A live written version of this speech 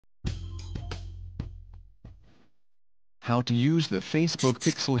How to use the Facebook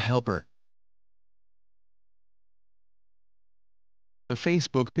Pixel Helper. The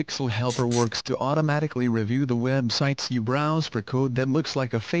Facebook Pixel Helper works to automatically review the websites you browse for code that looks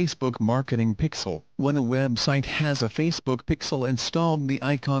like a Facebook marketing pixel. When a website has a Facebook pixel installed, the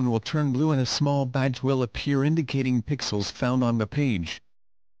icon will turn blue and a small badge will appear indicating pixels found on the page.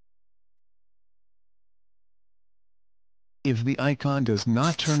 If the icon does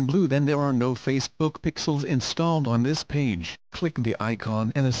not turn blue, then there are no Facebook pixels installed on this page. Click the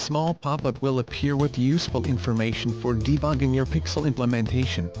icon and a small pop-up will appear with useful information for debugging your pixel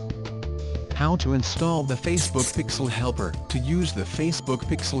implementation. How to install the Facebook Pixel Helper. To use the Facebook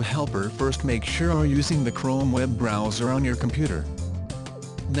Pixel Helper, first make sure you're using the Chrome web browser on your computer.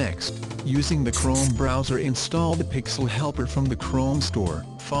 Next, using the Chrome browser, install the Pixel Helper from the Chrome store.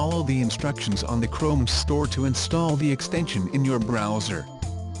 Follow the instructions on the Chrome store to install the extension in your browser.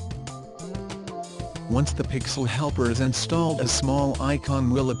 Once the Pixel Helper is installed, a small icon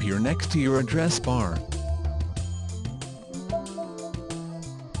will appear next to your address bar.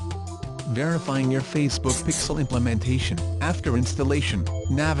 Verifying your Facebook Pixel implementation. After installation,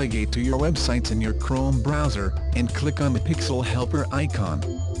 navigate to your websites in your Chrome browser, and click on the Pixel Helper icon.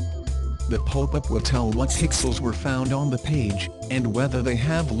 The pop-up will tell what pixels were found on the page, and whether they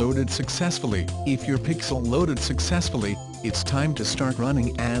have loaded successfully. If your pixel loaded successfully, it's time to start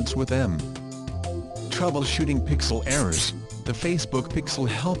running ads with them. Troubleshooting pixel errors. The Facebook Pixel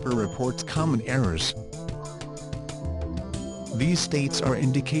Helper reports common errors. These states are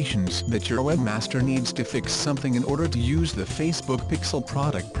indications that your webmaster needs to fix something in order to use the Facebook Pixel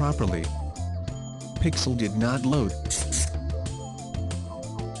product properly. Pixel did not load.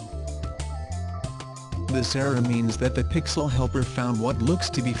 This error means that the Pixel Helper found what looks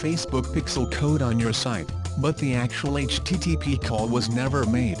to be Facebook Pixel code on your site, but the actual HTTP call was never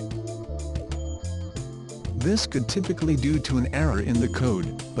made. This could typically due to an error in the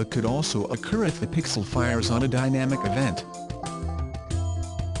code, but could also occur if the pixel fires on a dynamic event.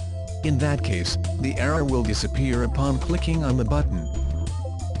 In that case, the error will disappear upon clicking on the button.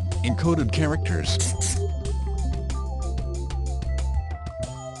 Encoded Characters.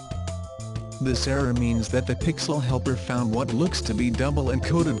 This error means that the Pixel Helper found what looks to be double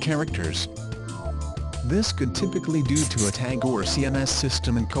encoded characters. This could typically due to a tag or CMS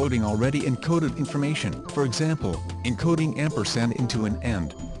system encoding already encoded information, for example, encoding ampersand into an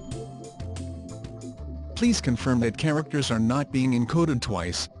and. Please confirm that characters are not being encoded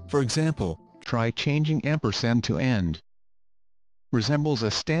twice. For example, try changing ampersand to and. Resembles a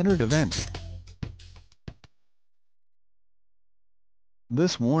standard event.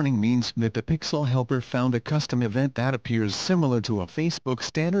 This warning means that the Pixel Helper found a custom event that appears similar to a Facebook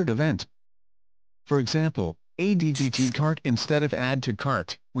standard event. For example, add to cart instead of add to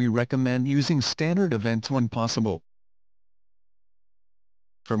cart. We recommend using standard events when possible.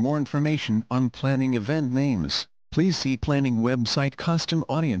 For more information on planning event names, please see Planning website custom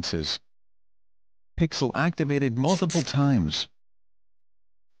audiences. Pixel activated multiple times.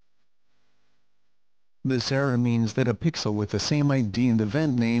 This error means that a pixel with the same ID and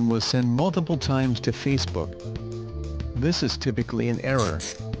event name was sent multiple times to Facebook. This is typically an error.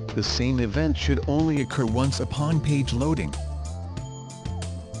 The same event should only occur once upon page loading.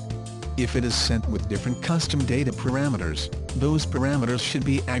 If it is sent with different custom data parameters, those parameters should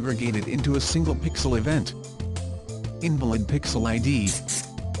be aggregated into a single pixel event. Invalid pixel ID.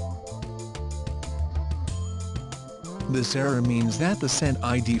 This error means that the sent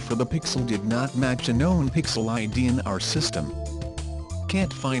ID for the pixel did not match a known pixel ID in our system.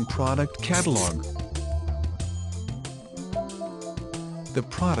 Can't find product catalog. The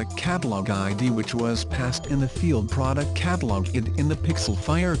product catalog ID which was passed in the field product catalog ID in the pixel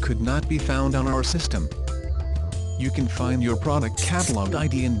file could not be found on our system. You can find your product catalog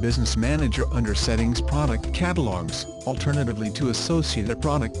ID in Business Manager under Settings Product Catalogs. Alternatively, to associate a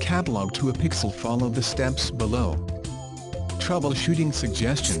product catalog to a pixel, follow the steps below. Troubleshooting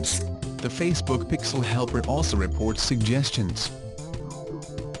Suggestions. The Facebook Pixel Helper also reports suggestions.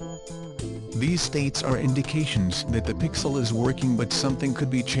 These states are indications that the pixel is working but something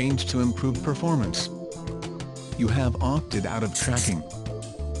could be changed to improve performance. You have opted out of tracking.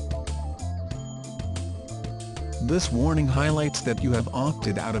 This warning highlights that you have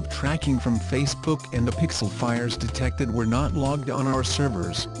opted out of tracking from Facebook and the pixel files detected were not logged on our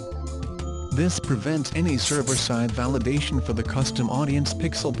servers. This prevents any server-side validation for the custom audience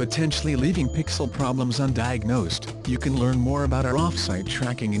pixel, potentially leaving pixel problems undiagnosed. You can learn more about our off-site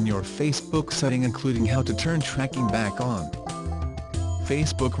tracking in your Facebook setting, including how to turn tracking back on.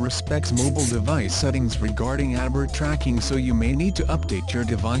 Facebook respects mobile device settings regarding advert tracking, so you may need to update your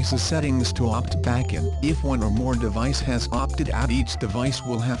device's settings to opt back in. If one or more device has opted out, each device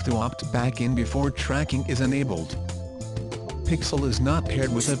will have to opt back in before tracking is enabled. Pixel is not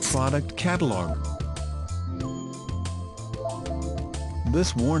paired with a product catalog.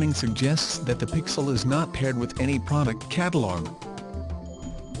 This warning suggests that the Pixel is not paired with any product catalog.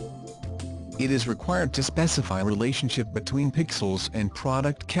 It is required to specify a relationship between Pixels and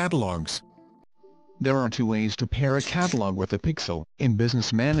product catalogs. There are two ways to pair a catalog with a Pixel. In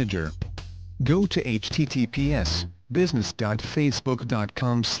Business Manager, go to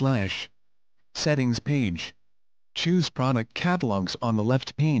https://business.facebook.com/settings page. Choose Product Catalogs on the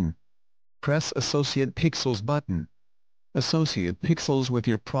left pane. Press Associate Pixels button. Associate Pixels with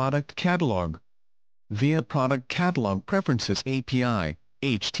your product catalog via Product Catalog Preferences API,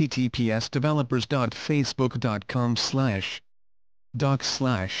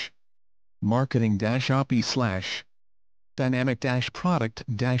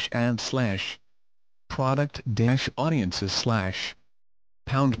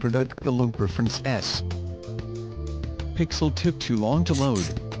 S. Pixel took too long to load.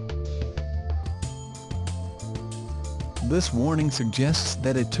 This warning suggests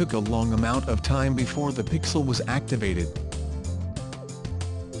that it took a long amount of time before the Pixel was activated.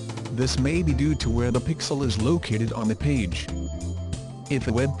 This may be due to where the Pixel is located on the page. If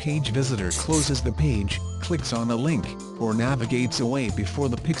a web page visitor closes the page, clicks on a link, or navigates away before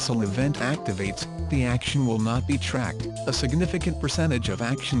the Pixel event activates, the action will not be tracked. A significant percentage of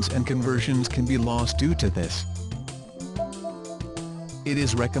actions and conversions can be lost due to this. It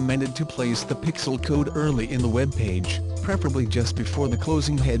is recommended to place the Pixel code early in the web page, preferably just before the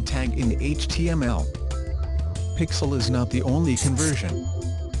closing head tag in HTML. Pixel is not the only conversion.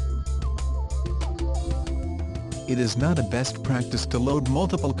 It is not a best practice to load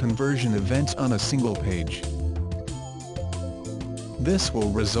multiple conversion events on a single page. This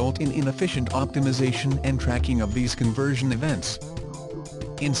will result in inefficient optimization and tracking of these conversion events.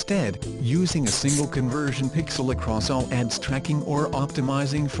 Instead, using a single conversion pixel across all adds tracking or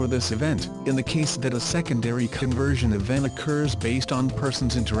optimizing for this event. In the case that a secondary conversion event occurs based on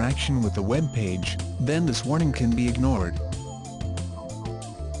person's interaction with the web page, then this warning can be ignored.